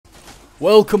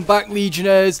Welcome back,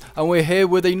 Legionnaires, and we're here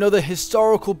with another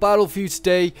historical battle for you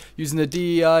today using the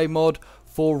DEI mod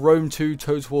for Rome 2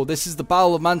 Total War. This is the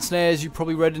Battle of Mantinea, as you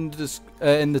probably read in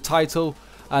the title,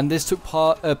 and this took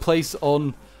place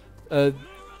on the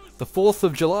 4th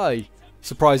of July,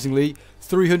 surprisingly,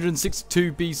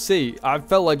 362 BC. I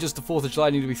felt like just the 4th of July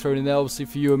needed to be thrown in there. Obviously,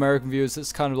 for you American viewers,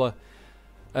 it's kind of like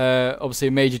obviously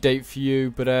a major date for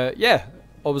you, but yeah.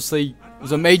 Obviously, it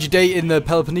was a major date in the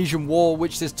Peloponnesian War,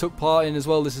 which this took part in as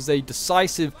well. This is a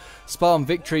decisive Spartan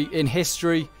victory in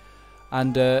history,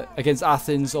 and against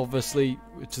Athens, obviously,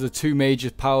 which are the two major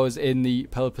powers in the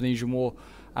Peloponnesian War.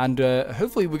 And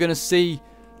hopefully, we're going to see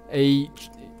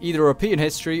either a repeat in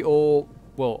history or,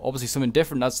 well, obviously something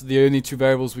different. That's the only two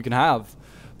variables we can have.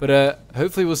 But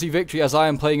hopefully, we'll see victory as I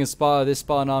am playing as Sparta, this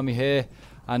Spartan army here,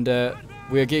 and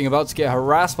we are about to get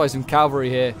harassed by some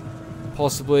cavalry here.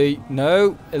 Possibly.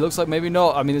 No, it looks like maybe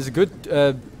not. I mean, there's a good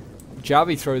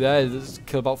jabby throw there. There's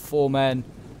killed about 4 men.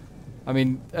 I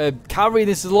mean, cavalry,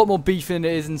 this is a lot more beef than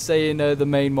it is in, say, in the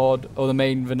main mod or the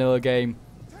main vanilla game.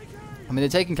 I mean, they're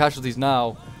taking casualties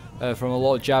now from a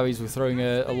lot of jabbies. We're throwing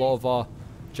a lot of our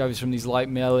jabbies from these light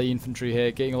melee infantry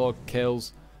here, getting a lot of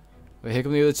kills. But here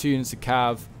come the other 2 units of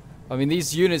cav. I mean,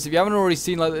 these units, if you haven't already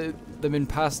seen like them in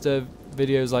past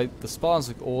videos, like the Spartans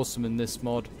look awesome in this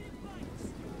mod.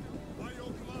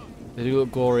 They do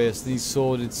look glorious. These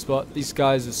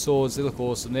guys with swords, they look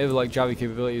awesome. They have like jabby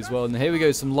capability as well. And here we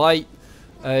go, some light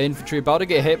infantry about to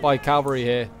get hit by cavalry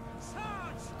here.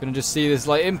 Gonna just see this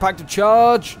like impact of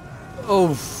charge.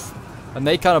 Oof. And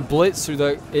they kind of blitz through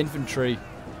the infantry,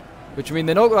 which, I mean,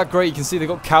 they're not that great. You can see they've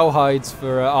got cowhides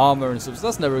for armor and stuff, so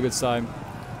that's never a good sign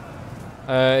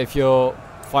if you're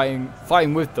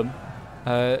fighting with them.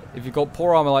 If you've got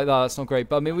poor armor like that, that's not great.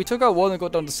 But I mean, we took out one that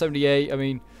got down to 78. I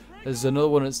mean, there's another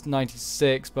one that's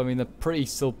 96, but I mean, they're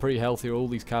still pretty healthy, all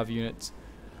these cav units.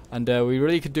 And we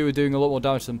really could do with doing a lot more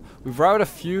damage to them. We've routed a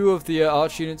few of the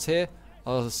arch units here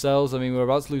ourselves. I mean, we're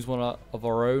about to lose one of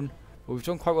our own, but we've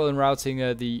done quite well in routing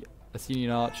the Athenian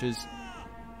archers.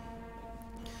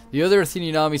 The other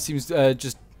Athenian army seems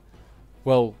just,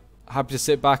 well, happy to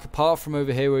sit back, apart from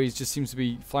over here where he just seems to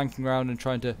be flanking around and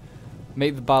trying to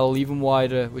make the battle even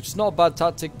wider, which is not a bad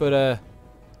tactic, but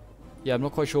yeah, I'm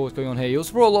not quite sure what's going on here. He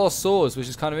also brought a lot of swords, which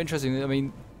is kind of interesting. I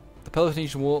mean, the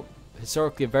Peloponnesian War,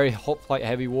 historically a very hoplite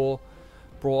heavy war,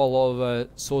 brought a lot of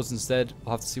swords instead.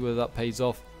 We'll have to see whether that pays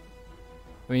off.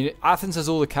 I mean, Athens has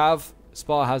all the cav,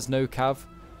 Sparta has no cav,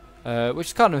 which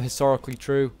is kind of historically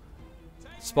true.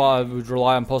 Sparta would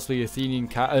rely on possibly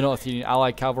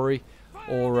allied cavalry,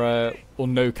 or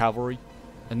no cavalry,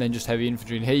 and then just heavy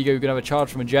infantry. And here you go, you're gonna have a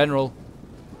charge from a general.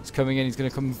 He's coming in. He's gonna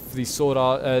come for these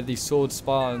sword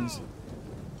Spartans.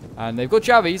 And they've got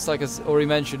jabbies, like I already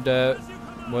mentioned.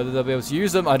 Whether they'll be able to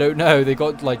use them, I don't know. They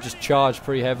got like just charged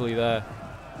pretty heavily there.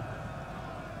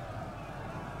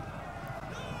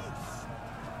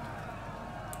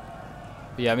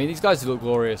 But yeah, I mean, these guys look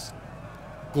glorious,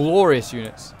 glorious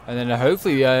units. And then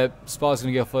hopefully Sparta's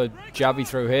gonna get off a jabby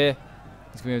throw here.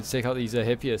 He's gonna be able to take out these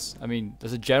Hippias. I mean,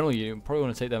 there's a general unit. We probably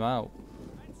want to take them out.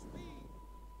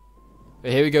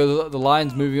 But here we go, the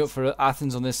line's moving up for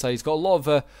Athens on this side. He's got a lot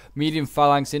of medium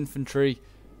phalanx infantry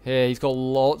here. He's got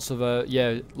lots of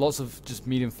lots of just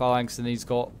medium phalanx, and he's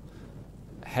got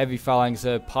heavy phalanx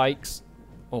pikes,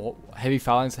 or heavy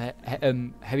phalanx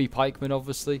heavy pikemen,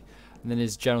 obviously. And then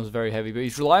his general's very heavy, but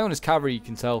he's relying on his cavalry, you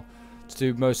can tell, to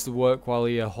do most of the work, while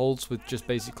he holds with just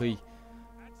basically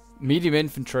medium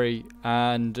infantry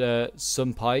and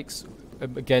some pikes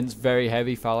against very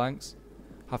heavy phalanx.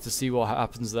 Have to see what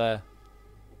happens there.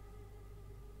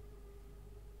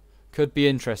 Could be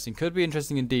interesting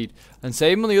indeed. And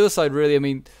same on the other side, really. I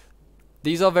mean,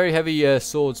 these are very heavy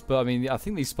swords, but I mean, I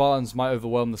think these Spartans might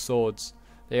overwhelm the swords.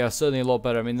 They are certainly a lot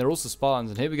better. I mean, they're also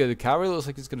Spartans. And here we go, the cavalry looks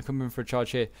like it's going to come in for a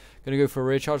charge here. Going to go for a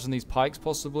rear charge on these pikes,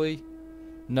 possibly.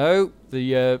 No,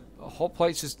 the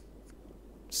hoplites just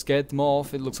scared them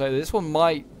off. It looks like this one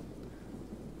might.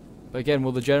 But again,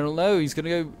 will the general? No, he's going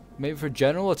to go maybe for a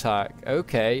general attack.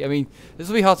 Okay, I mean, this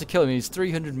will be hard to kill. I mean, he's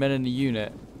 300 men in a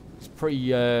unit. It's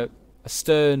pretty a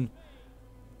stern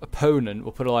opponent,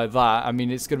 we'll put it like that. I mean,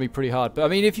 it's going to be pretty hard. But I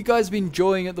mean, if you guys have been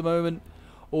enjoying at the moment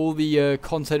all the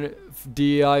content of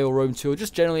DEI or Rome 2, or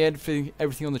just generally everything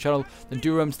on the channel, then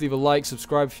do remember to leave a like,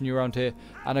 subscribe if you're new around here,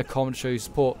 and a comment to show your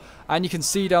support. And you can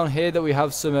see down here that we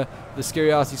have some the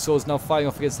Skiriati swords now fighting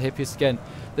off against the Hippias again.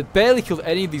 They've barely killed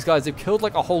any of these guys. They've killed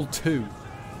like a whole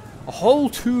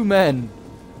 2 men.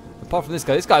 Apart from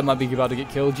this guy might be about to get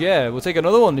killed. Yeah, we'll take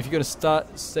another one if you're going to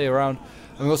stay around.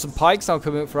 And we've got some pikes now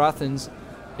coming up for Athens.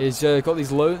 He's got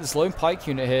this lone pike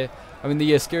unit here. I mean,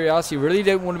 the Skiriasi really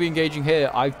don't want to be engaging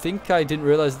here. I think I didn't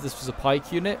realize that this was a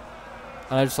pike unit.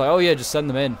 And I was just like, oh yeah, just send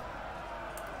them in.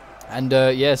 And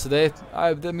yeah, so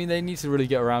I mean, they need to really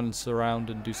get around and surround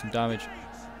and do some damage.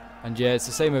 And yeah, it's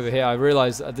the same over here. I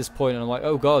realized at this point, and I'm like,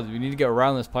 oh god, we need to get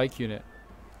around this pike unit.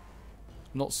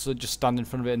 Not so just stand in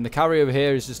front of it. And the cavalry over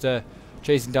here is just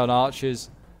chasing down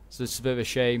archers. So it's a bit of a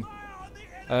shame.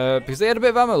 Because they had a bit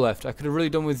of ammo left. I could have really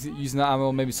done with using that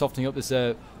ammo, maybe softening up this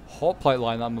hoplite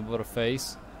line that I'm about to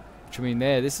face. Which I mean,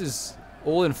 this is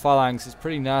all in phalanx. It's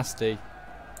pretty nasty.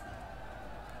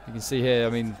 You can see here, I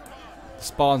mean, the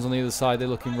Spartans on the other side, they're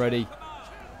looking ready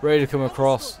to come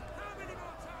across.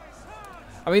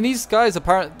 I mean, these guys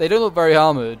apparently, they don't look very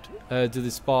armored, do the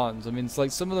Spartans. I mean, it's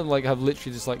like some of them like have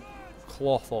literally just like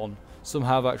cloth on. Some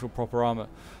have actual proper armor.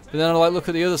 But then I like look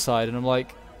at the other side and I'm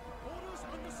like,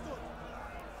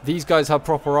 these guys have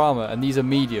proper armor and these are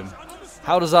medium.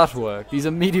 How does that work? These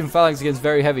are medium phalanx against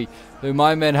very heavy. Though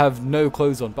my men have no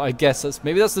clothes on, but I guess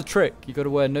maybe that's the trick. You got to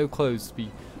wear no clothes to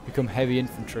become heavy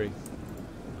infantry.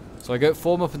 So I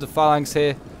form up into phalanx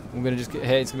here. I'm going to just get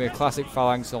hit. It's going to be a classic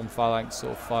phalanx on phalanx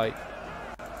sort of fight.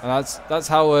 And that's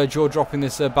how jaw-dropping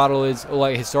this battle is, or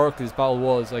like historically this battle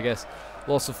was, I guess.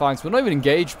 Lots of phalanx, but not even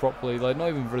engaged properly, like not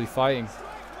even really fighting.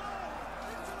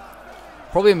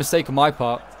 Probably a mistake on my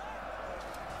part.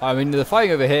 I mean, they're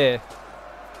fighting over here.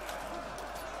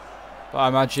 But I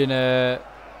imagine,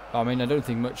 I mean, I don't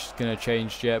think much is going to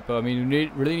change yet, but I mean, we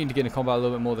really need to get into combat a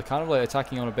little bit more. They're kind of like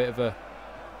attacking on a bit of a,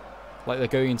 like they're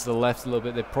going into the left a little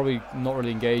bit. They're probably not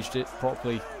really engaged it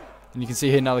properly. And you can see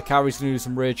here now the cavalry's going to do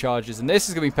some rear charges, and this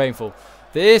is going to be painful.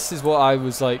 This is what I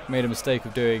was like, made a mistake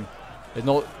of doing. Is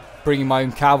not bringing my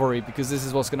own cavalry, because this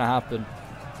is what's going to happen.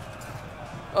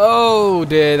 Oh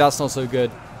dear, that's not so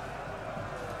good.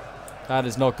 That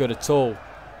is not good at all.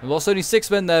 We lost only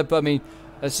 6 men there, but I mean,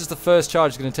 that's just the first charge.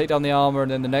 It's going to take down the armor,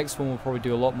 and then the next one will probably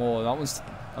do a lot more. And that one's,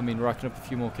 I mean, racking up a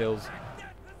few more kills.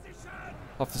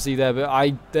 I'll have to see there, but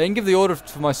I then give the order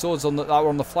for my swords that were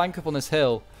on the flank up on this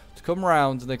hill to come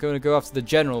around, and they're going to go after the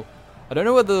general. I don't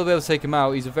know whether they'll be able to take him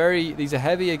out. These are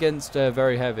heavy against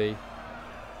very heavy.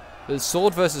 But it's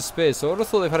sword versus spear, so I would have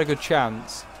thought they've had a good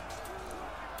chance.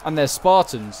 And they're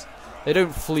Spartans. They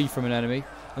don't flee from an enemy.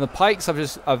 And the pikes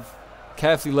I've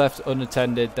carefully left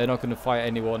unattended. They're not going to fight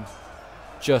anyone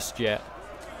just yet.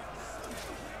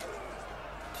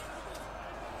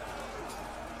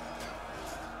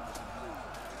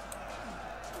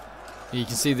 You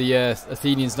can see the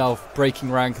Athenians now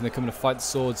breaking rank, and they're coming to fight the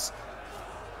swords.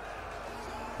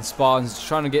 The Spartans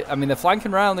trying to get, I mean, they're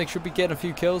flanking around. They should be getting a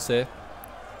few kills here.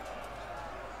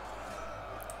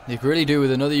 They could really do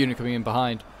with another unit coming in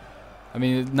behind. I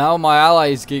mean, now my ally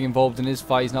is getting involved in his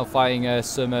fight. He's now fighting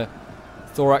some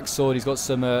thorax sword. He's got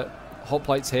some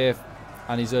hoplites here.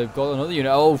 And he's got another unit.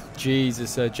 Oh, jeez,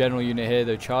 this general unit here,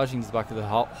 though, charging to the back of the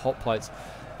hoplites.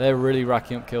 They're really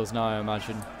racking up kills now, I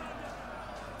imagine.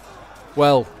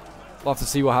 Well, we'll have to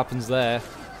see what happens there.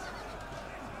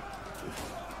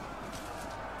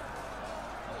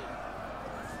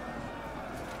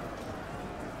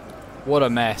 What a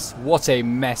mess. What a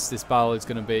mess this battle is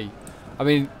going to be. I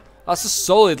mean, that's a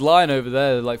solid line over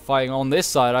there, like fighting on this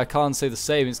side. I can't say the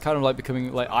same. It's kind of like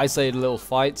becoming like isolated little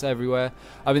fights everywhere.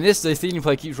 I mean, the Athenian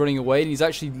player keeps running away, and he's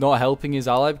actually not helping his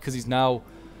ally because he's now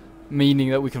meaning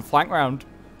that we can flank round,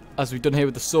 as we've done here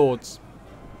with the swords.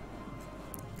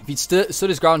 If he'd stood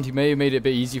his ground, he may have made it a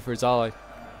bit easier for his ally.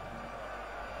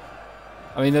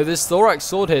 I mean, this thorax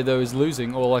sword here, though, is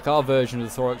losing, or like our version of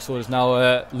the thorax sword is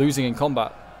now losing in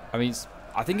combat. I mean,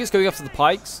 I think it's going after the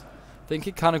pikes. I think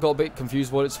it kind of got a bit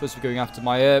confused what it's supposed to be going after.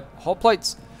 My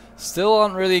hoplites still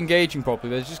aren't really engaging properly.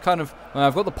 They're just kind of, I mean,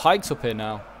 I've got the pikes up here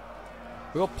now.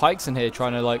 We've got pikes in here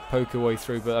trying to like poke their way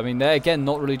through, but I mean, they're again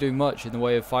not really doing much in the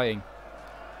way of fighting.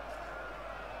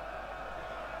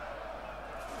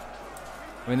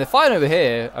 I mean, they're fighting over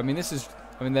here. I mean,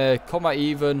 they're combat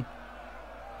even.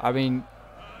 I mean,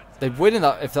 they'd win in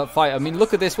that fight. I mean,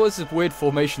 look at this. What is this weird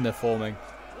formation they're forming?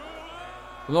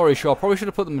 I'm not really sure. I probably should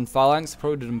have put them in phalanx.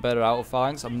 Probably did them better out of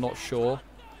phalanx. I'm not sure.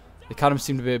 They kind of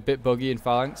seem to be a bit buggy in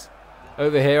phalanx.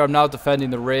 Over here, I'm now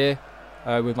defending the rear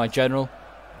with my general.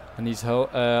 And these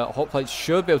hoplites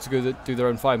should be able to do their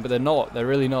own fighting, but they're not. They're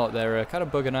really not. They're kind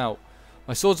of bugging out.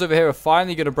 My swords over here are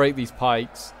finally going to break these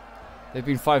pikes. They've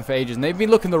been fighting for ages, and they've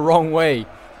been looking the wrong way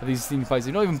at these Athenian fights.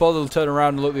 They've not even bothered to turn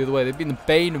around and look the other way. They've been the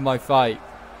bane of my fight.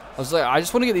 I was like, I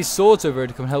just want to get these swords over here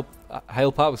to come help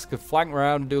out, because I could flank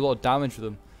around and do a lot of damage with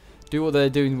them. Do what they're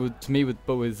doing to me,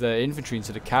 but with infantry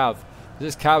instead of cav.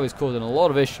 This cav is causing a lot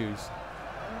of issues.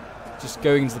 Just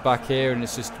going into the back here, and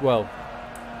it's just, well,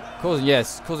 causing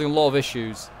a lot of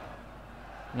issues.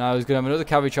 Now he's going to have another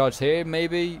cavalry charge here,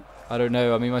 maybe. I don't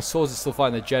know. I mean, my swords are still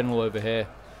fighting the general over here.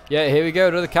 Yeah, here we go.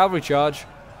 Another cavalry charge.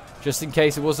 Just in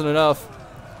case it wasn't enough.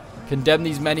 Condemn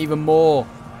these men even more.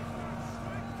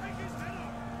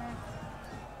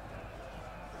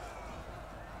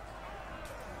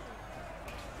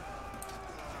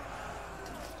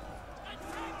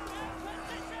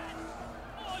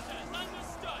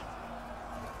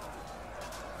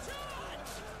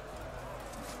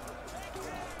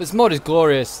 This mod is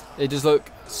glorious. It does look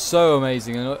so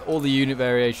amazing, and all the unit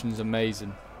variation is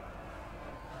amazing.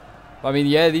 I mean,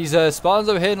 yeah, these Spartans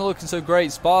over here are not looking so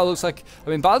great. Sparta looks like, I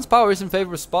mean, balance power is in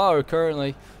favor of Sparta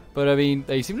currently, but I mean,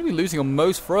 they seem to be losing on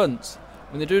most fronts.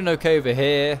 I mean, they're doing okay over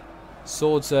here.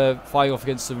 Swords are fighting off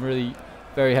against some really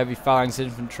very heavy phalanx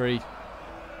infantry.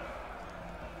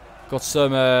 Got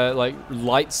some like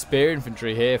light spear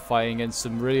infantry here fighting against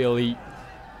some really elite.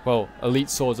 Well, elite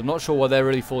swords. I'm not sure why they're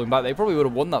really falling back. They probably would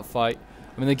have won that fight.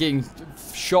 I mean, they're getting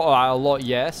shot at a lot,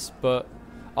 yes, but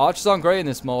archers aren't great in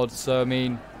this mod, so I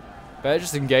mean, better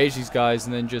just engage these guys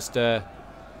and then just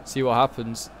see what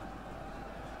happens.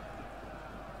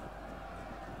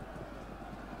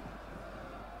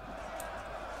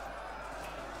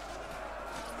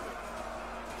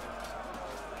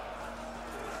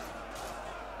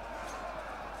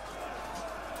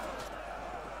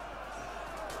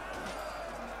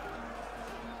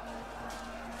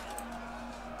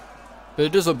 But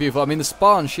it does look beautiful. I mean, the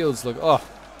Spartan shields look, oh,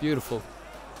 beautiful.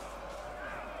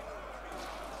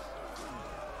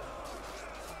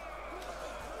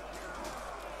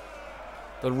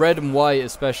 The red and white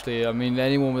especially. I mean,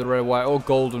 anyone with red and white, or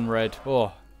gold and red.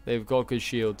 Oh, they've got good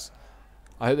shields.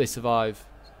 I hope they survive.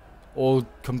 Or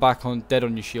come back on dead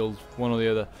on your shield, one or the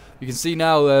other. You can see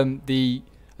now the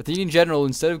Athenian general,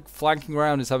 instead of flanking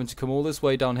around, is having to come all this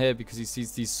way down here because he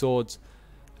sees these swords.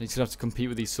 And he's going to have to compete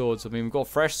with these swords. I mean, we've got a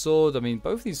fresh sword. I mean,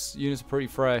 both of these units are pretty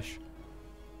fresh.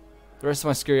 The rest of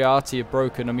my Sciriati are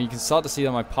broken. I mean, you can start to see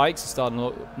that my pikes are starting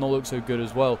to not look so good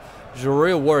as well, which is a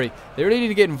real worry. They really need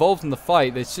to get involved in the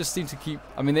fight. They just seem to keep...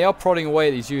 I mean, they are prodding away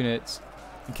at these units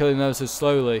and killing them so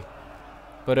slowly.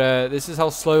 But this is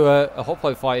how slow a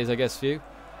hoplite fight is, I guess, for you.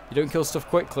 You don't kill stuff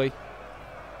quickly.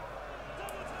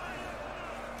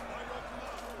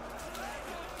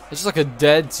 It's just like a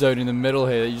dead zone in the middle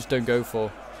here that you just don't go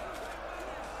for.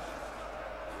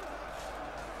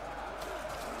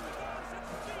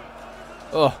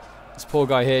 Oh, this poor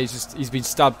guy here, he's been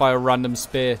stabbed by a random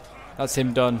spear. That's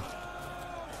him done.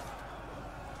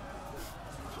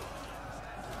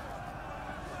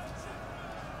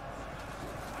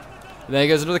 And there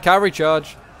goes another cavalry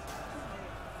charge.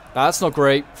 That's not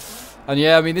great. And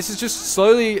yeah, I mean, this is just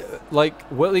slowly, like,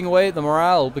 whittling away at the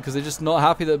morale because they're just not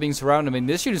happy that they're being surrounded. I mean,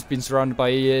 this unit's been surrounded by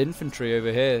infantry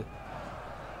over here.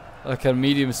 Like a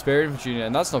medium spear infantry unit,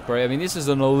 and that's not great. I mean, this is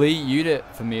an elite unit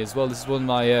for me as well. This is one of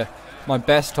my my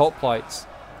best hoplites.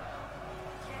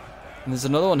 And there's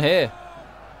another one here.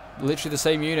 Literally the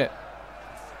same unit.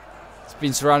 It's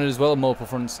been surrounded as well on multiple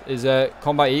fronts. Is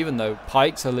combat even though?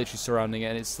 Pikes are literally surrounding it,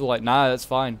 and it's still like, nah, that's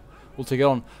fine. We'll take it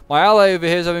on. My ally over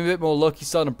here is having a bit more luck. He's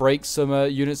starting to break some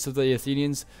units of the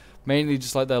Athenians. Mainly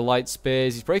just like their light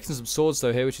spears. He's breaking some swords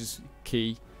though here, which is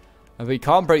key. But he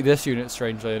can't break this unit,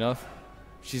 strangely enough.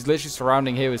 She's literally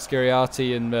surrounding here with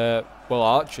Sciriati and, well,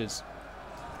 archers.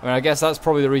 I mean, I guess that's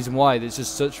probably the reason why. There's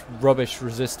just such rubbish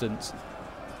resistance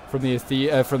from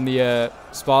the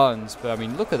Spartans. But, I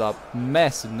mean, look at that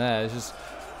mess in there. It's just,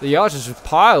 the archers just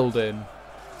piled in.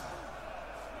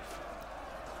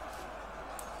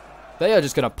 They are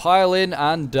just going to pile in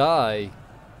and die.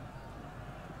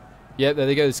 Yep, there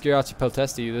they go, the Sciriati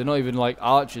Peltesti. They're not even, like,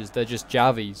 archers. They're just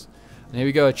javies. And here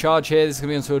we go, a charge here. This is going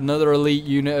to be onto another elite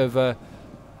unit of...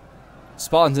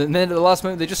 Spartans, and then at the last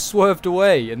moment they just swerved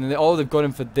away, and then they've gone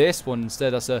in for this one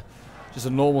instead. That's just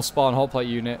a normal Spartan hoplite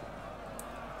unit.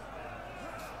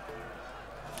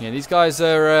 Yeah, these guys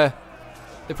are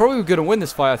they're probably going to win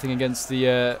this fight, I think, against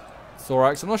the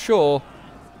Thorax. I'm not sure.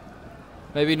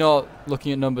 Maybe not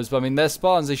looking at numbers, but I mean, they're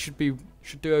Spartans. They should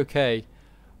do okay.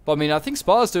 But I mean, I think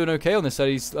Sparta's doing okay on this side.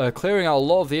 He's clearing out a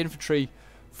lot of the infantry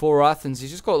for Athens.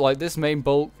 He's just got like this main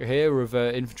bulk here of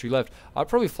infantry left. I'd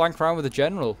probably flank around with a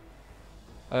general.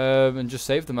 And just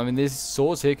save them. I mean, these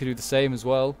swords here could do the same as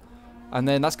well. And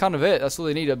then that's kind of it. That's all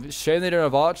they need. A shame they don't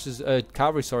have archers,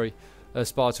 cavalry, sorry,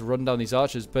 Sparta to run down these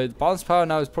archers. But balance power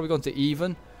now is probably gone to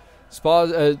even.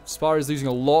 Sparta is losing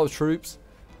a lot of troops,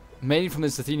 mainly from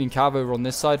this Athenian cav over on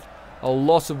this side. A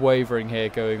lot of wavering here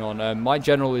going on. My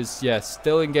general is,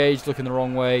 still engaged, looking the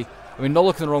wrong way. I mean, not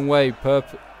looking the wrong way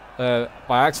by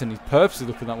accident. He's purposely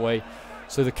looking that way.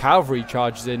 So the cavalry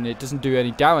charges in. It doesn't do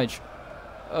any damage.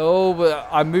 Oh, but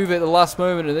I move it at the last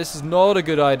moment, and this is not a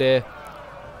good idea.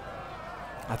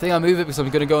 I think I move it because I'm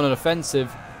going to go on an offensive.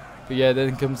 But yeah,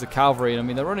 then comes the cavalry. And I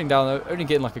mean, they're running down, they're only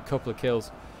getting like a couple of kills.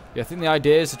 Yeah, I think the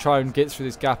idea is to try and get through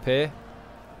this gap here.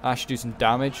 Actually do some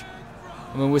damage.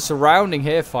 I mean, we're surrounding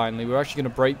here finally. We're actually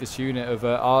going to break this unit of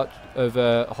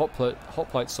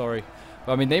hoplites, sorry.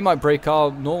 But I mean, they might break our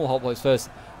normal hoplites first.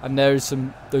 And there's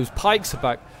those pikes are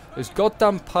back. Those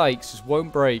goddamn pikes just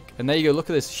won't break. And there you go, look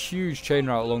at this huge chain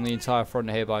route along the entire front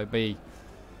here by me.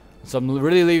 So I'm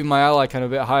really leaving my ally kind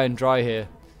of a bit high and dry here.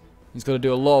 He's got to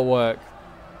do a lot of work.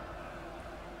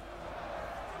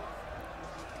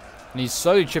 And he's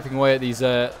slowly chipping away at these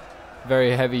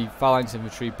very heavy phalanx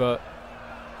infantry, but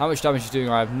how much damage he's doing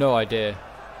I have no idea.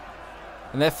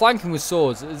 And they're flanking with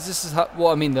swords. This is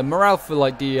what I mean, the morale for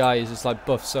like DEI is just like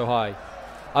buffed so high.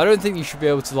 I don't think you should be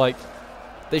able to like...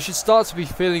 They should start to be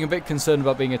feeling a bit concerned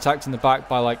about being attacked in the back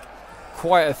by like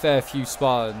quite a fair few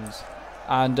Spartans.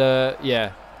 And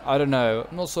yeah, I don't know.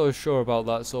 I'm not so sure about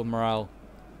that sort of morale.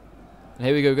 And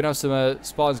here we go, we're going to have some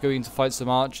Spartans going to fight some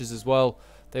archers as well.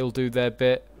 They will do their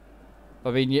bit.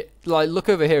 I mean, like, look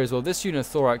over here as well. This unit of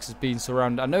thorax is being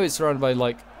surrounded. I know it's surrounded by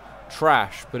like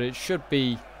trash, but it should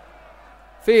be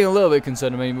feeling a little bit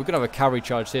concerned. I mean, we're going to have a cavalry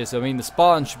charge here. So, I mean, the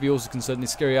Spartans should be also concerned. The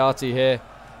Sciriati here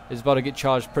is about to get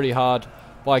charged pretty hard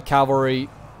by cavalry.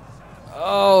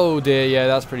 Oh, dear. Yeah,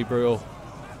 that's pretty brutal.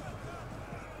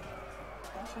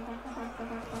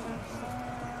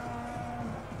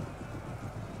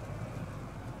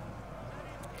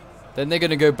 Then they're going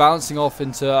to go bouncing off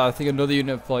into, I think, another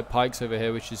unit of like pikes over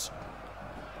here, which is...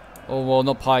 Oh, well,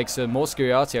 not pikes, more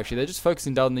Sciriati, actually. They're just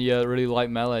focusing down the really light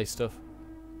melee stuff.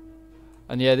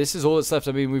 And yeah, this is all that's left.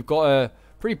 I mean, we've got a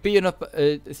pretty beaten up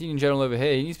Athenian general over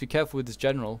here. He needs to be careful with this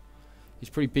general. He's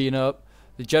pretty beaten up.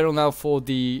 The general now for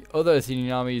the other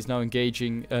Athenian army is now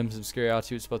engaging some Sciriati,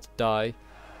 who's about to die.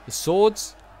 The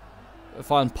swords, I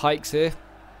find pikes here.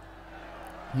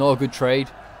 Not a good trade.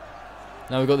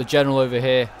 Now we've got the general over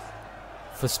here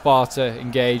for Sparta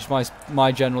engaged.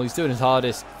 My general, he's doing his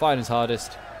hardest, fighting his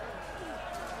hardest.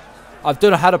 I've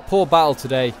had a poor battle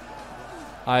today.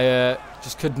 I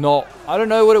just could not, I don't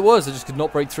know what it was, I just could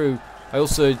not break through. I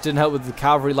also didn't help with the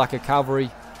cavalry, lack of cavalry.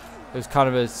 It was kind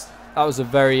of that was a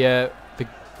very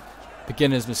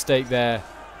beginner's mistake there.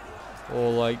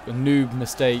 Or like a noob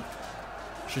mistake.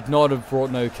 Should not have brought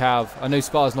no cav. I know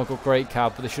Sparta's not got great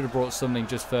cav, but they should have brought something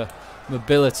just for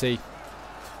mobility.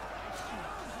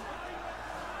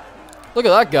 Look at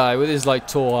that guy with his like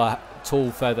tall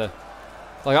feather.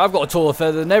 Like, I've got a taller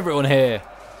feather than everyone here.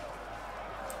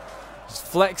 Just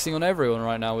flexing on everyone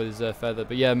right now with his feather.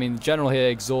 But yeah, I mean, the general here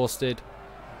exhausted.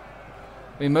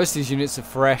 I mean, most of these units are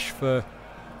fresh for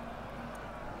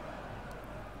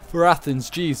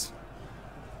Athens. Jeez,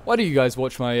 why do you guys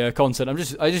watch my content?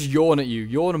 I just yawn at you,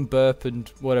 yawn and burp and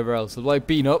whatever else. I've like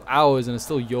been up hours and I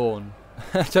still yawn.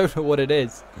 I don't know what it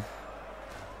is.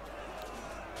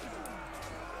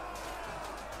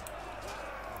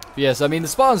 But yes, I mean, the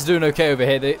Spartans are doing okay over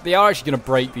here. They are actually going to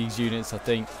break these units, I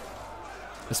think.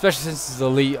 Especially since it's an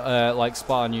elite, like,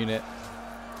 Spartan unit.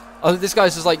 Oh, this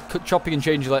guy's just, like, chopping and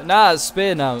changing. Like, nah, it's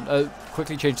spear now.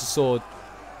 Quickly change the sword.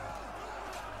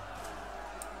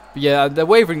 But yeah, they're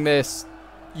wavering this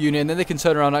unit, and then they can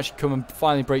turn around and actually come and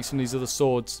finally break some of these other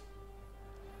swords.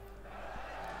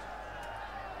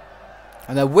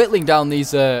 And they're whittling down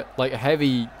these, like,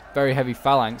 heavy, very heavy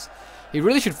phalanx. He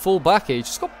really should fall back here. He's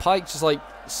just got pikes just, like,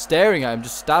 staring at him,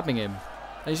 just stabbing him.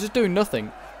 And he's just doing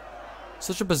nothing.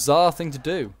 Such a bizarre thing to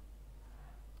do.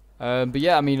 But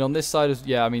yeah, I mean, on this side,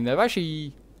 I mean, they've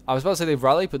actually... I was about to say they've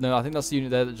rallied, but no, I think that's the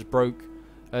unit there that just broke.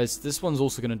 This one's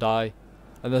also going to die.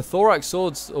 And the thorax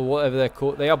swords, or whatever they're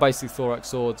called, they are basically thorax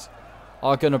swords,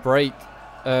 are going to break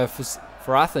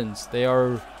for Athens. They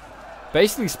are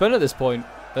basically spent at this point.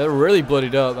 They're really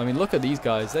bloodied up. I mean, look at these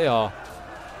guys. They are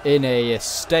in a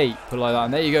state, put it like that.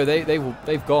 And there you go.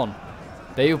 They've gone.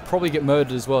 They'll probably get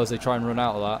murdered as well as they try and run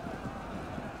out of that.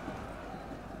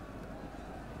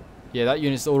 Yeah, that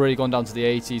unit's already gone down to the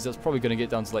 80s. That's probably going to get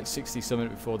down to like 60 something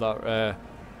before that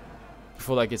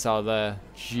gets out of there.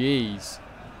 Jeez.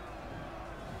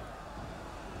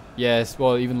 Yes,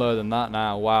 well, even lower than that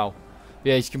now. Wow.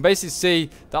 Yeah, you can basically see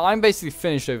that I'm basically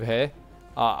finished over here.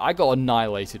 I got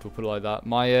annihilated, we'll put it like that.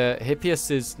 My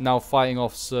Hippias is now fighting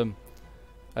off some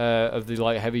of the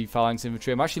like heavy phalanx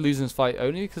infantry. I'm actually losing this fight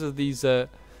only because of these spear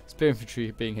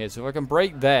infantry being here. So if I can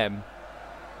break them,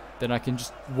 then I can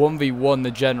just 1v1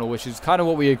 the general, which is kind of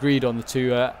what we agreed on.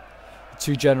 The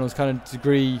two generals kind of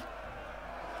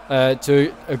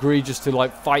agree just to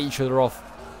like fight each other off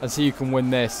and see who can win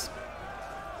this.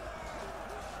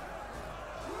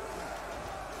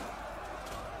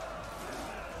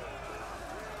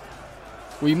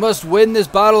 We must win this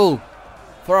battle.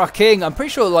 For our king, I'm pretty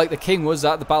sure like the king was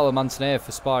at the Battle of Mantinea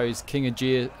for Sparta. He's King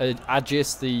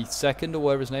Aegeus the Second or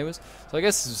whatever his name was. So I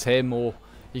guess this was him, or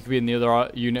he could be in the other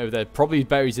unit over there. Probably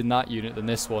better he's in that unit than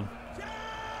this one.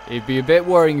 It'd be a bit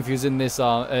worrying if he was in this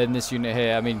unit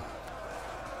here. I mean,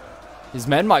 his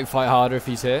men might fight harder if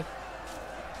he's here.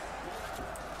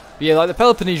 But yeah, like the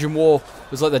Peloponnesian War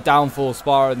was like the downfall of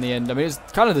Sparta in the end. I mean, it was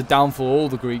kind of the downfall of all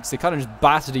the Greeks. They kind of just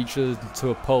battered each other to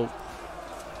a pulp.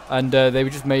 And they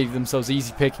just made themselves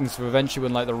easy pickings for eventually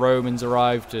when like the Romans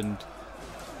arrived and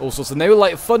all sorts. And they were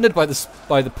like funded by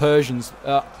the Persians,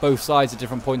 both sides at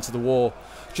different points of the war,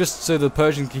 just so the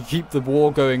Persians could keep the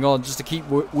war going on, just to keep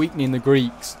weakening the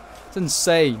Greeks. It's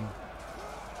insane.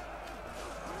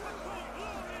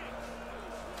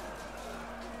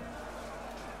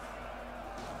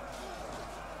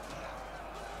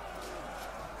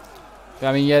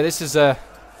 I mean, yeah, this is a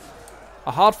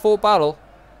hard-fought battle.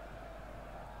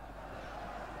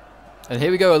 And here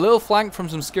we go, a little flank from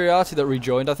some Skiriati that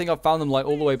rejoined. I think I found them like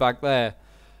all the way back there.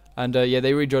 And yeah,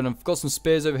 they rejoined. I've got some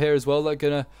spears over here as well that are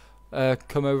going to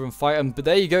come over and fight. But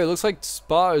there you go, it looks like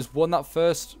Sparta has won that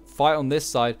first fight on this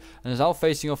side and is now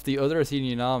facing off the other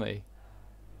Athenian army.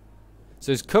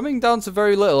 So it's coming down to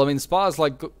very little. I mean, Sparta's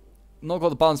like not got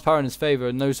the balanced power in his favour,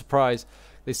 and no surprise.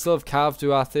 They still have cav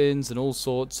to Athens and all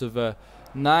sorts of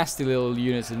nasty little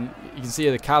units. And you can see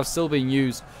here the cav's still being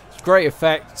used. It's great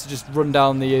effect to just run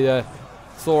down the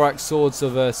thorax swords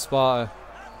of Sparta.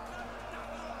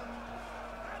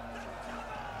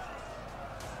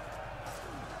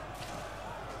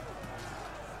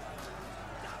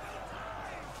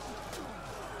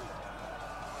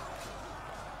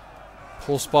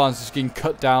 Poor Spartans just getting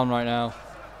cut down right now.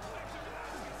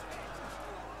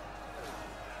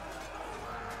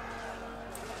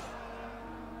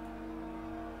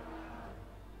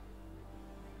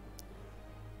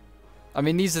 I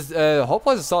mean, these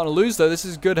hoplites are starting to lose though. This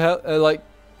is good, like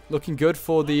looking good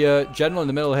for the general in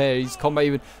the middle here. He's combat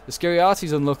even. The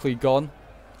Skiriati's unluckily gone.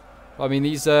 I mean,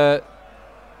 these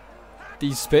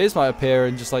spears might appear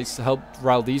and just like help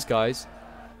rile these guys.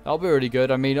 That'll be really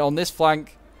good. I mean, on this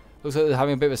flank, looks like they're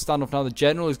having a bit of a standoff now. The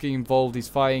general is getting involved. He's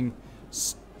fighting.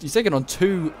 He's taking on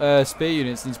 2 spear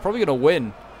units, and he's probably going to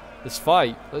win this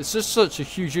fight. It's just such a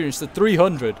huge unit. It's the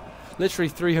 300, literally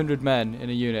 300 men in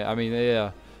a unit. I mean,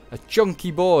 yeah. A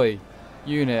chunky boy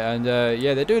unit, and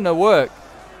yeah, they're doing their work.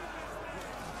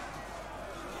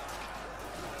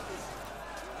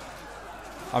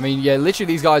 I mean, yeah,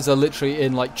 literally these guys are literally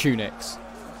in like tunics.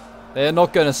 They're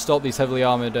not going to stop these heavily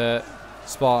armored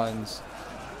Spartans.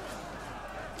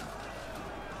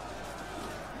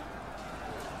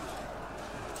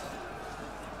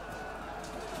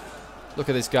 Look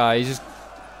at this guy.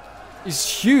 He's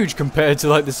huge compared to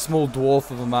like this small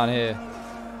dwarf of a man here.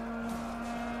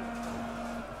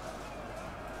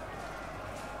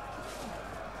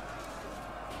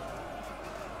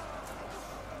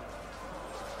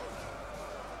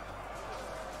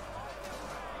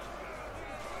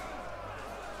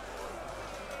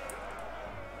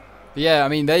 But yeah, I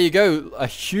mean, there you go. A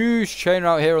huge chain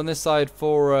route here on this side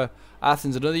for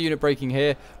Athens. Another unit breaking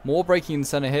here. More breaking in the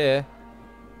center here.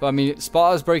 But I mean,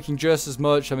 Sparta's breaking just as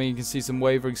much. I mean, you can see some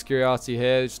wavering Skiriati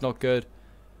here. It's not good.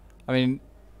 I mean,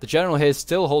 the general here is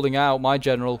still holding out. My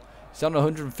general. He's down to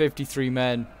 153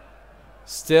 men.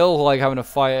 Still, like, having a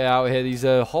fight out here. These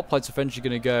hoplites are eventually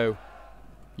going to go.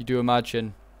 You do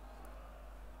imagine.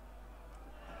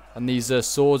 And these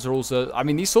swords are also... I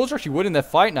mean, these swords are actually winning their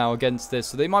fight now against this.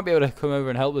 So they might be able to come over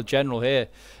and help the general here.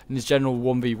 And this general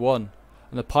 1v1. And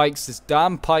the pikes, this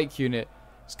damn pike unit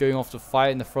is going off to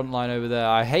fight in the front line over there.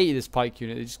 I hate this pike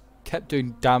unit. They just kept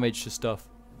doing damage to stuff.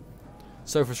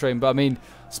 So frustrating. But I mean,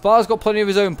 Sparta's got plenty of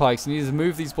his own pikes. He needs to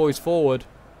move these boys forward.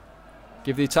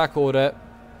 Give the attack order.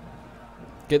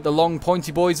 Get the long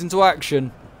pointy boys into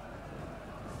action.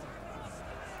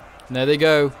 And there they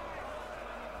go.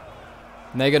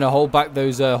 And they're going to hold back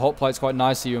those hoplites quite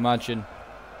nicely, you imagine.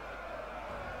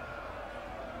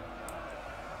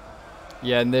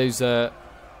 Yeah, and those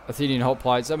Athenian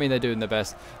hoplites, I mean, they're doing their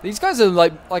best. These guys are,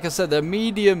 like I said, they're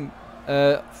medium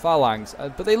phalanx.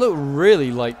 But they look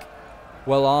really, like,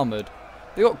 well armored.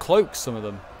 They got cloaks, some of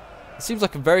them. It seems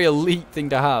like a very elite thing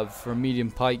to have for a medium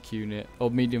pike unit.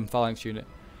 Or medium phalanx unit.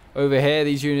 Over here,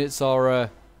 these units are...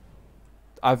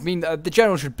 I mean, the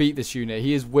general should beat this unit.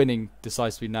 He is winning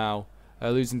decisively now.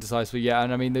 Losing decisively, yeah,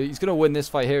 and I mean, he's going to win this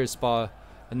fight here as Sparta,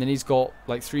 and then he's got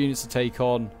like 3 units to take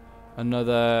on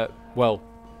another, well,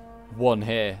 1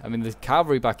 here. I mean, the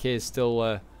cavalry back here is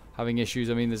still having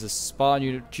issues. I mean, there's a Spartan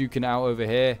unit duking out over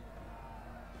here.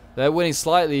 They're winning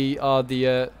slightly, are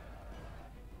the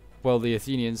well, the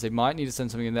Athenians, they might need to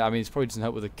send something in there. I mean, it probably doesn't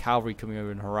help with the cavalry coming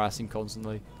over and harassing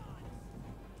constantly.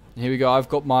 And here we go. I've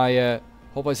got my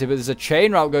hoplites here, but there's a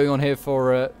chain route going on here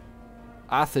for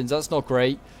Athens. That's not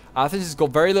great. Athens has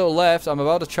got very little left. I'm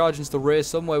about to charge into the rear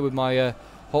somewhere with my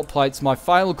hoplites. My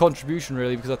final contribution,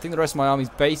 really, because I think the rest of my army is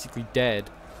basically dead.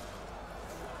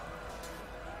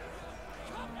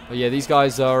 But yeah, these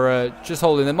guys are just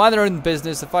holding. They mind their own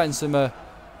business. They're fighting some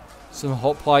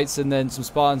hoplites and then some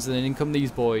Spartans, and then in come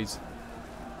these boys.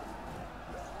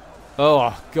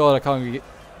 Oh god, I can't get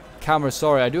camera.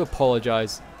 Sorry, I do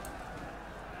apologize.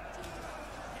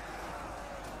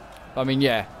 I mean,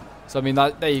 yeah. So I mean,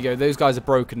 there you go. Those guys are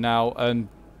broken now, and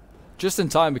just in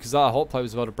time because that hoplite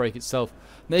was about to break itself.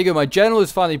 And there you go. My general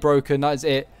is finally broken. That is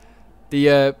it.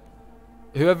 The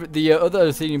other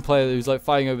Athenian player who's like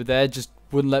fighting over there just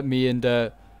wouldn't let me and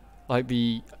like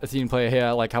the Athenian player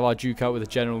here like have our duke out with the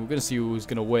general. We're gonna see who's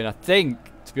gonna win. I think,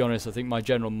 to be honest, I think my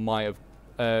general might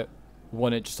have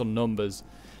won it just on numbers,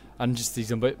 and just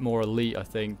he's a bit more elite. I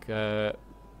think. I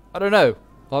don't know.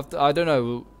 I don't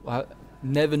know.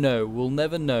 Never know. We'll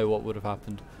never know what would have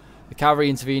happened. The cavalry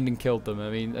intervened and killed them. I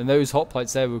mean, and those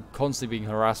hoplites there were constantly being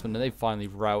harassment, and they finally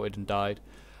routed and died.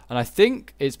 And I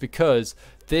think it's because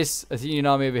this Athenian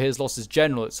army over here has lost his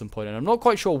general at some point, and I'm not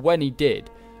quite sure when he did,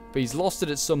 but he's lost it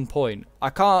at some point. I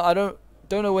don't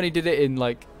know when he did it in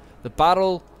like the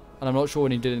battle, and I'm not sure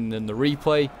when he did it in the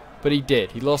replay, but he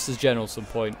did. He lost his general at some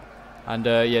point, and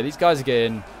yeah, these guys are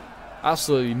getting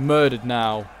absolutely murdered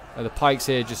now. The pikes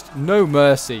here, just no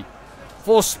mercy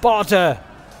for Sparta,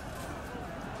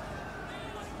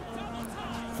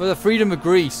 for the freedom of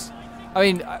Greece. I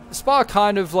mean, Sparta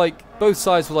kind of like, both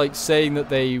sides were like saying that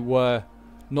they were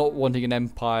not wanting an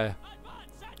empire,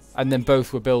 and then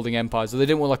both were building empires. So they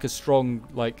didn't want like a strong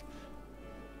like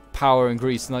power in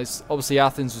Greece. And like, obviously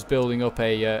Athens was building up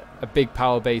a big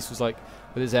power base, was like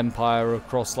with its empire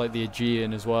across like the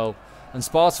Aegean as well. And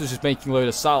Sparta was just making a load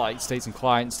of satellite states and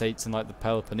client states in like the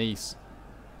Peloponnese,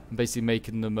 and basically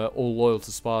making them all loyal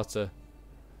to Sparta.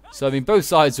 So I mean, both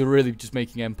sides were really just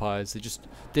making empires. They just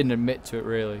didn't admit to it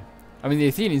really. I mean, the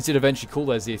Athenians did eventually call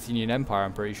theirs the Athenian Empire,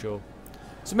 I'm pretty sure.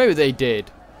 So maybe they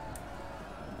did.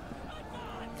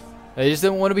 They just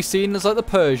didn't want to be seen as like the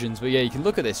Persians. But yeah, you can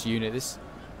look at this unit, this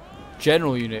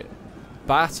general unit,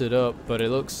 battered up, but it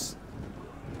looks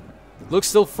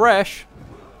still fresh.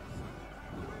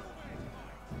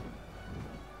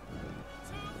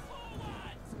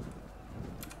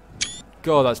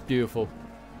 God, that's beautiful.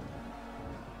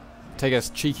 Take a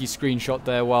cheeky screenshot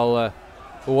there while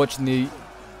we're watching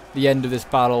the end of this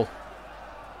battle.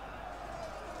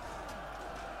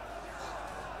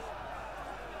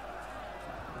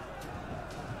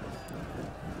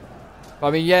 I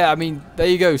mean, yeah, I mean, there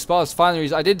you go. Sparta's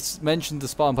finally. I did mention the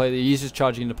Spartan player that he's just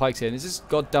charging into pikes here, and it's this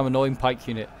goddamn annoying pike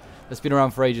unit that's been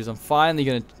around for ages. I'm finally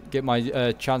gonna get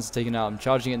my chance of taking it out. I'm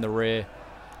charging it in the rear,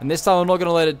 and this time I'm not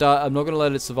gonna let it die. I'm not gonna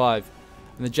let it survive.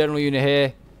 And the general unit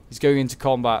here, he's going into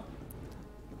combat.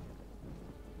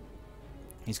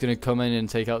 He's going to come in and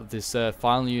take out this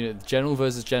final unit. General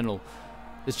versus general.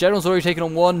 This general's already taken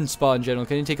on one Spartan general.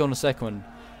 Can he take on a second one?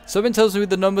 Something tells me with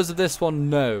the numbers of this one,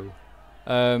 no.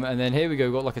 And then here we go.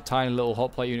 We've got like a tiny little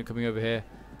hoplite unit coming over here.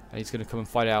 And he's going to come and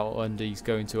fight out. And he's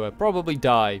going to probably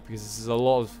die, because there's a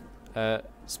lot of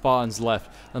Spartans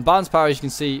left. And Barnes' power, as you can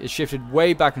see, has shifted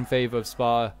way back in favor of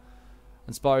Sparta.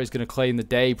 And Sparta is going to claim the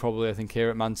day, probably, I think, here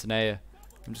at Mantinea.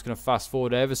 I'm just going to fast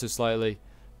forward ever so slightly,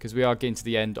 because we are getting to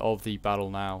the end of the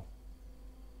battle now.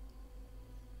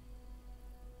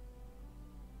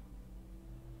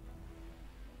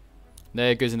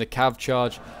 There goes in the cav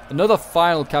charge. Another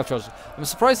final cav charge. I'm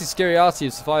surprised the Scariati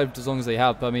have survived as long as they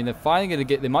have. But I mean, they're finally going to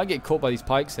get... They might get caught by these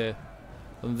pikes here.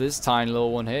 And this tiny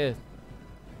little one here.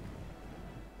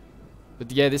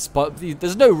 But yeah,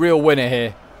 there's no real winner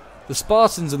here. The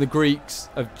Spartans and the Greeks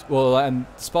have... Well, and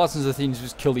the Spartans and Athenians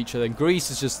just killed each other. And Greece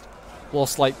has just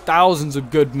lost like thousands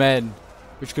of good men,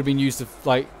 which could have been used to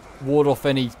like ward off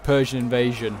any Persian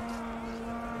invasion.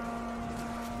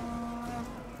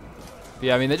 But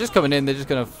yeah, I mean, they're just coming in. They're just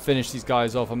going to finish these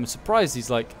guys off. I'm surprised these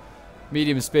like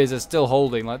medium spears are still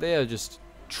holding. Like, they are just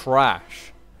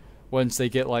trash once they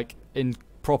get like in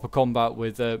proper combat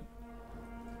with the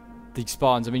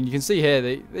Spartans. I mean, you can see here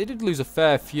they did lose a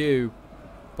fair few,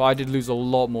 but I did lose a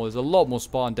lot more. There's a lot more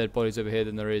Spartan dead bodies over here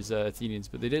than there is Athenians,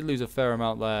 but they did lose a fair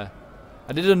amount there.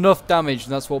 I did enough damage,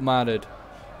 and that's what mattered.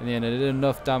 In the end, I did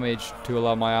enough damage to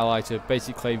allow my ally to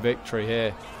basically claim victory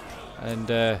here. And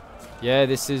yeah,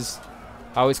 this is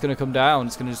how it's going to come down.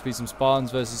 It's going to just be some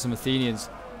Spartans versus some Athenians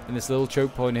in this little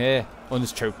choke point here. On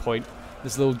this choke point.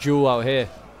 This little duel out here.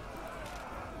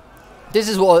 This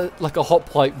is what like a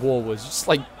hoplite war was.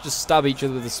 Just stab each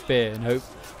other with a spear and hope.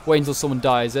 Wait until someone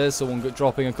dies. There's someone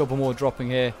dropping, a couple more dropping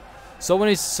here. Someone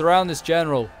needs to surround this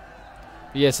general.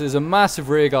 But yeah, so there's a massive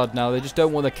rearguard now. They just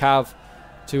don't want the cav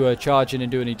to charge in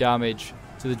and do any damage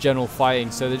to the general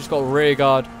fighting. So they just got a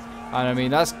rearguard. And I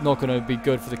mean, that's not going to be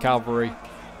good for the cavalry.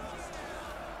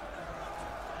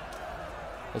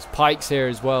 There's pikes here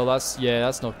as well.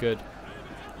 That's not good.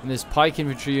 And this pike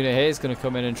infantry unit here is going to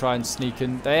come in and try and sneak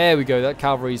in. There we go. That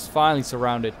cavalry is finally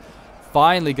surrounded.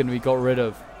 Finally going to be got rid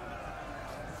of.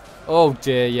 Oh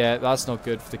dear, yeah, that's not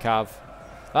good for the cav.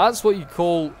 That's what you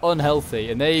call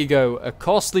unhealthy. And there you go. A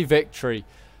costly victory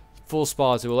for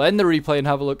Sparta. We'll end the replay and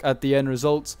have a look at the end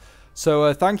results.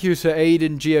 So thank you to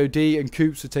Aiden, GOD, and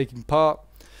Coops for taking part.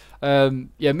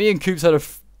 Yeah, me and Coops had a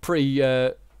pretty...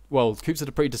 Coops had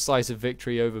a pretty decisive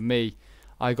victory over me.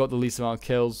 I got the least amount of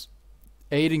kills.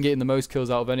 Aiden getting the most kills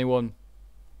out of anyone.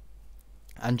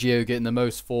 And Geo getting the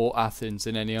most for Athens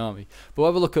in any army. But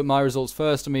we'll have a look at my results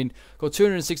first. I mean, got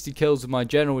 260 kills with my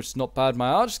general, which is not bad. My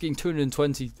archers getting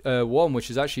 221, which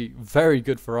is actually very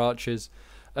good for archers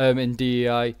in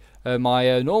DEI.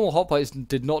 My normal hoplites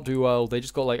did not do well. They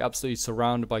just got like absolutely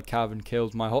surrounded by cav and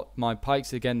killed. My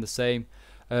pikes again the same.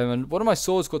 And one of my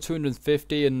swords got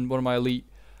 250, and one of my elite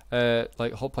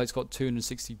hoplites got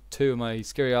 262, and my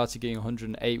Skiriati getting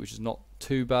 108, which is not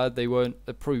too bad.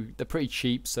 They're pretty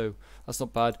cheap, so that's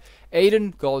not bad.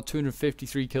 Aiden got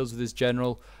 253 kills with his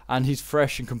general, and he's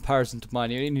fresh in comparison to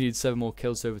mine. He only needed 7 more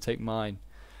kills to overtake mine.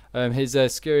 His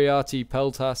Skiriati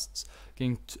Peltasts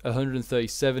getting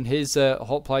 137. His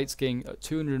hoplites getting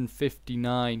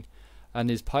 259, and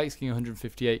his pikes getting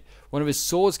 158. One of his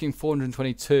swords getting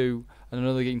 422, and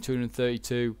another getting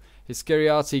 232. His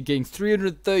Skiriati getting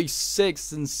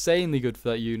 336. Insanely good for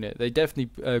that unit. They definitely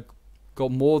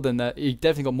got more than that. He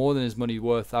definitely got more than his money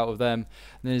worth out of them.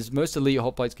 And then his most elite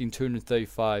hoplites getting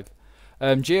 235.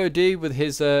 GOD with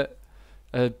his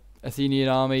Athenian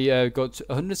army got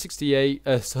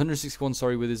 161.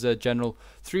 Sorry, with his general,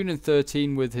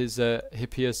 313 with his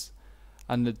Hippias,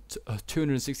 and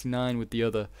 269 with the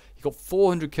other. He got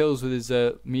 400 kills with his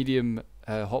medium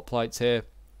hoplites here.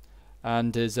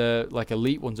 And his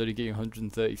elite one's only getting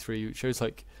 133, which shows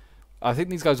I think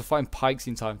these guys are fighting pikes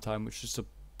in time to time, which is just a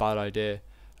bad idea.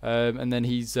 And then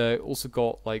he's also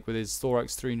got with his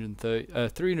thorax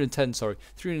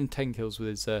 310 kills with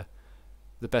his the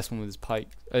best one with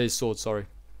his sword, sorry.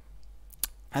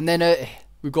 And then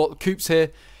we've got Coops here.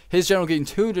 His general getting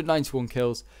 291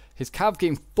 kills. His cav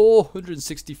getting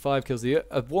 465 kills. The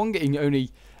one getting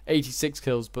only 86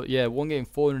 kills, but yeah, one getting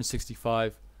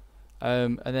 465.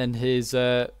 And then his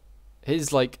Athenian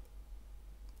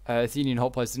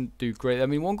hoplites didn't do great. I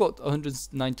mean, one got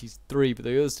 193, but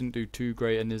the others didn't do too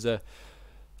great. And his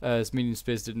medium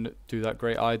spears didn't do that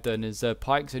great either. And his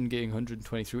pikes ended getting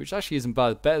 123, which actually isn't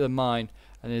bad, better than mine.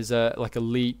 And his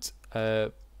elite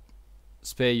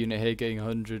spear unit here getting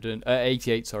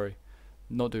 188. Sorry,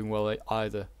 not doing well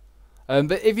either.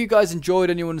 But if you guys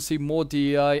enjoyed and you want to see more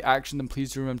DEI action, then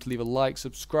please do remember to leave a like,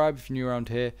 subscribe if you're new around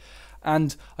here.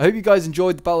 And I hope you guys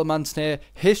enjoyed the Battle of Mantinea.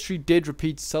 History did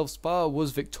repeat itself. Sparta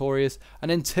was victorious. And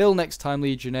until next time,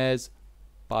 Legionnaires,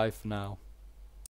 bye for now.